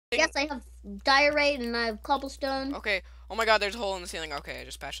Yes, I have diorite and I have cobblestone. Okay. Oh my god, there's a hole in the ceiling. Okay, I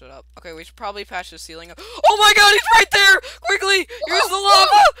just patched it up. Okay, we should probably patch the ceiling up. Oh my god, he's right there! Quickly! Use the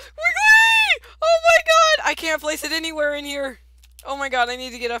lava! Quickly! Oh my god! I can't place it anywhere in here. Oh my god, I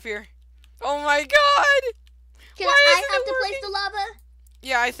need to get up here. Oh my god! Can Why I isn't have it to place working? the lava?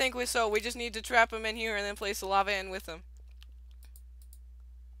 Yeah, I think so. We just need to trap him in here and then place the lava in with him.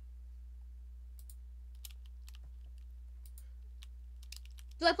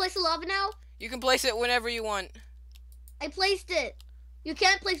 Do I place the lava now? You can place it whenever you want. I placed it. You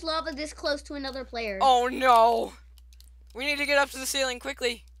can't place lava this close to another player. Oh no! We need to get up to the ceiling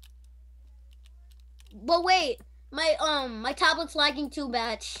quickly. But wait, my tablet's lagging too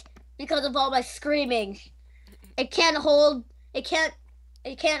much because of all my screaming. It can't hold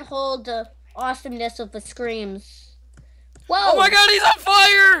the awesomeness of the screams. Whoa! Oh my god, he's on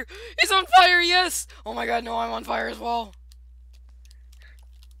fire! He's on fire, yes! Oh my god, no, I'm on fire as well.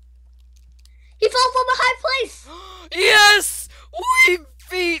 He fell from a high place! Yes! We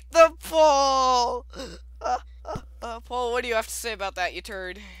beat the Paul! Paul, what do you have to say about that, you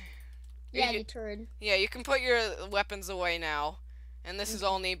turd? Yeah, you turd. Yeah, you can put your weapons away now. And this is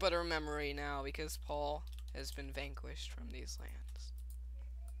only but a memory now because Paul has been vanquished from these lands.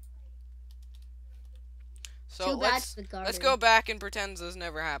 So let's go back and pretend this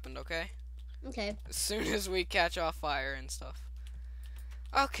never happened, okay? Okay. As soon as we catch off fire and stuff.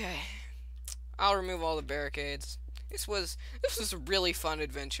 Okay. I'll remove all the barricades. This was a really fun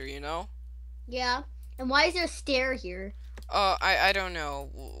adventure, you know? Yeah. And why is there a stair here? I don't know.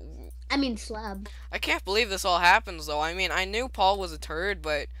 I mean slab. I can't believe this all happens though. I mean, I knew Paul was a turd,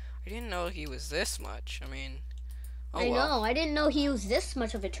 but I didn't know he was this much. I mean, I know. I didn't know he was this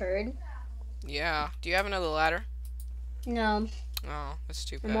much of a turd. Yeah. Do you have another ladder? No. Oh, that's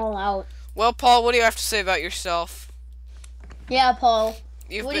too bad. I'm all out. Well, Paul, what do you have to say about yourself? Yeah, Paul.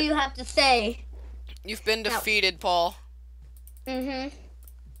 What do you have to say? You've been defeated, Paul. I'm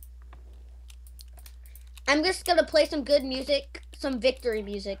just gonna play some good music, some victory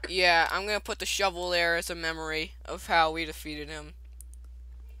music. Yeah, I'm gonna put the shovel there as a memory of how we defeated him.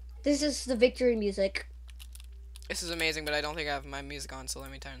 This is the victory music. This is amazing, but I don't think I have my music on, so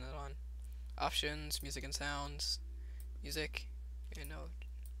let me turn that on. Options, music and sounds, music, you know.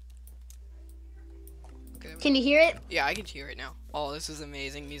 Okay, can you hear it? Yeah, I can hear it now. Oh, this is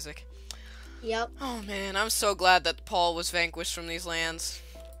amazing music. Yep. Oh man, I'm so glad that Paul was vanquished from these lands.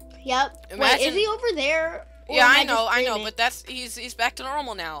 Yep. Wait, is he over there? Yeah, I know, but he's back to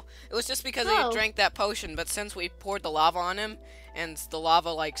normal now. It was just because he drank that potion, but since we poured the lava on him, and the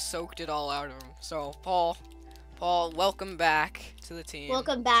lava like soaked it all out of him. So Paul, welcome back to the team.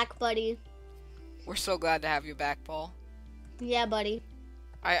 Welcome back, buddy. We're so glad to have you back, Paul. Yeah, buddy.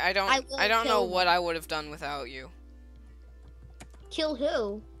 I don't know what I would have done without you. Kill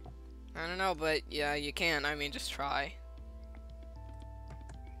who? I don't know, but yeah, you can. I mean, just try.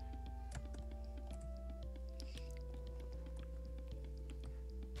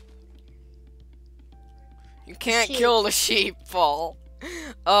 You can't kill the sheep, Paul.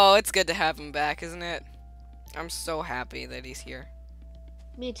 Oh, it's good to have him back, isn't it? I'm so happy that he's here.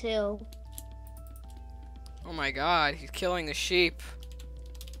 Me too. Oh my god, he's killing the sheep.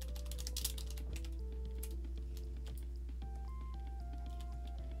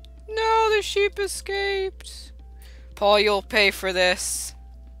 No, the sheep escaped. Paul, you'll pay for this.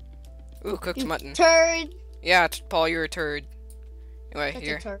 Ooh, cooked mutton. Turd. Yeah, Paul, you're a turd. Anyway, That's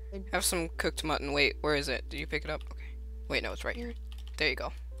here. Have some cooked mutton. Wait, where is it? Did you pick it up? Okay. Wait, no, it's right here. There you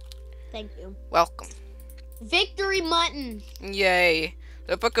go. Thank you. Welcome. Victory mutton. Yay.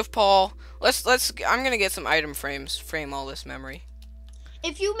 The Book of Paul. I'm gonna get some item frames. Frame all this memory.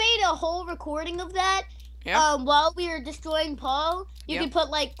 If you made a whole recording of that, yeah. While we were destroying Paul, you could put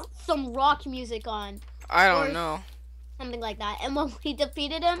like some rock music on. I don't know. Something like that. And when we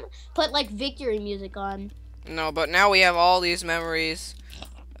defeated him, put like victory music on. No, but now we have all these memories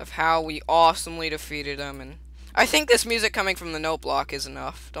of how we awesomely defeated him, and I think this music coming from the note block is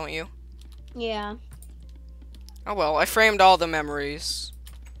enough, don't you? Yeah. Oh well, I framed all the memories.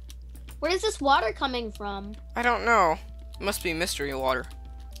 Where is this water coming from? I don't know. It must be mystery water.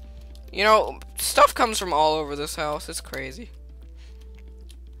 You know, stuff comes from all over this house. It's crazy.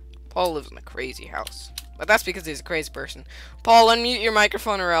 Paul lives in a crazy house. But that's because he's a crazy person. Paul, unmute your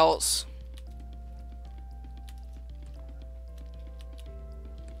microphone or else.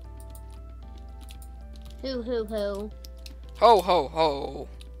 Hoo hoo hoo. Ho ho ho.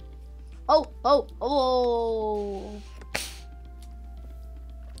 Oh, oh, oh.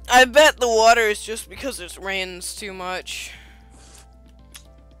 I bet the water is just because it rains too much.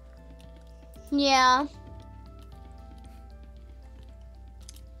 Yeah.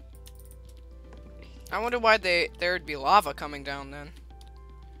 I wonder why there'd be lava coming down then.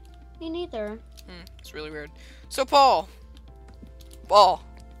 Me neither. It's really weird. So Paul. Paul.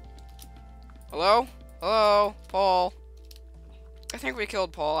 Hello? Hello? Paul. I think we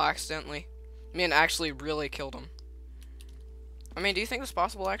killed Paul accidentally. I mean, actually really killed him. I mean, do you think it's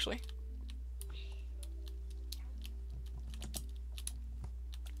possible, actually?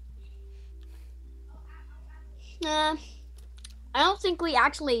 Nah. I don't think we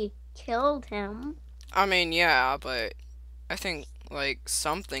actually killed him. I mean, yeah, but I think, like,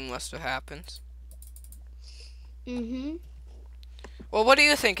 something must have happened. Mm-hmm. Well, what do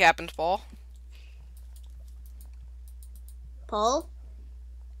you think happened, Paul? Paul?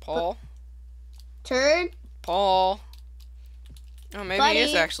 Paul? Turd? Paul? Oh, maybe he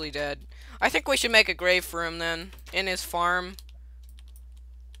is Buddy. actually dead. I think we should make a grave for him then. In his farm.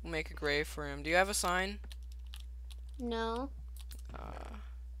 We'll make a grave for him. Do you have a sign? No.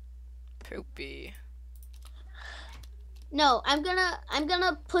 Poopy. No, I'm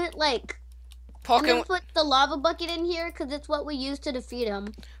gonna put like Paul, I'm can gonna put the lava bucket in here because it's what we use to defeat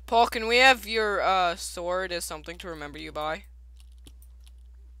him. Paul, can we have your sword as something to remember you by?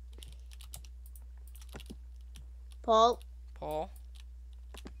 Paul, Paul.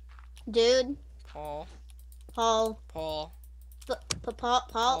 dude, Paul. Paul, Paul. Paul, Paul,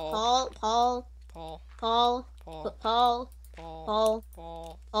 Paul, Paul, Paul. Paul, Paul. Paul, Paul. Paul,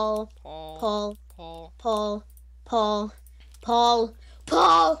 Paul. Paul, Paul. Paul, Paul, Paul,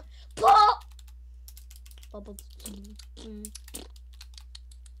 Paul, Paul, Paul.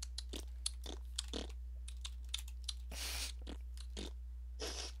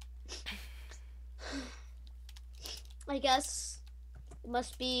 I guess it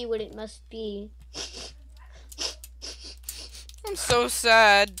must be what it must be. I'm so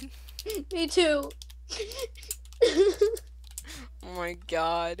sad. Me too. Oh my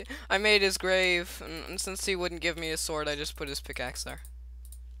god. I made his grave, and since he wouldn't give me his sword, I just put his pickaxe there.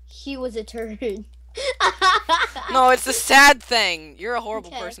 He was a turd. No, it's the sad thing. You're a horrible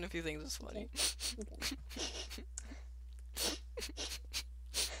Okay. person if you think this is funny.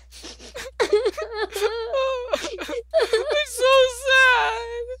 I'm so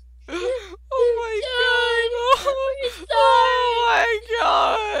sad. Oh my god. Oh my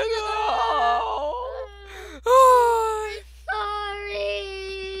god. Oh.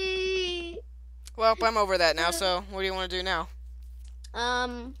 Sorry. Well, I'm over that now, so what do you want to do now?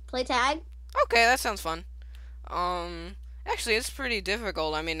 Play tag? Okay, that sounds fun. Actually, it's pretty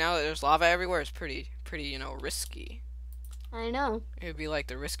difficult. I mean, now that there's lava everywhere, it's pretty, you know, risky. I know. It would be like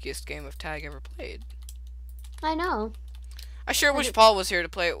the riskiest game of tag ever played. I know. I sure wish Paul was here to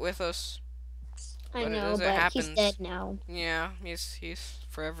play it with us. I But know, as it but happens- he's dead now. Yeah, he's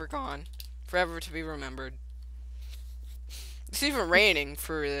forever gone. Forever to be remembered. It's even raining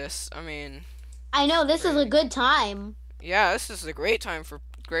for this. I mean, I know, this is a Right. good time. yeah, this is the greatest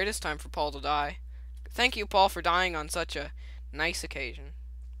time for Paul to die. Thank you, Paul, for dying on such a nice occasion.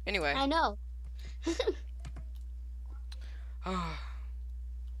 Anyway. I know.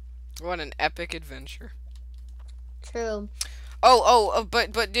 What an epic adventure. True.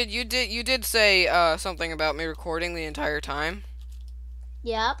 But you did say something about me recording the entire time?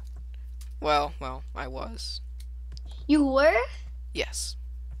 Yep. Well, I was. You were? Yes.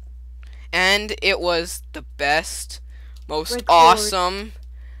 And it was the best, most Record. awesome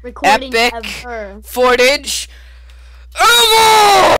Recording Epic. ever. footage ever!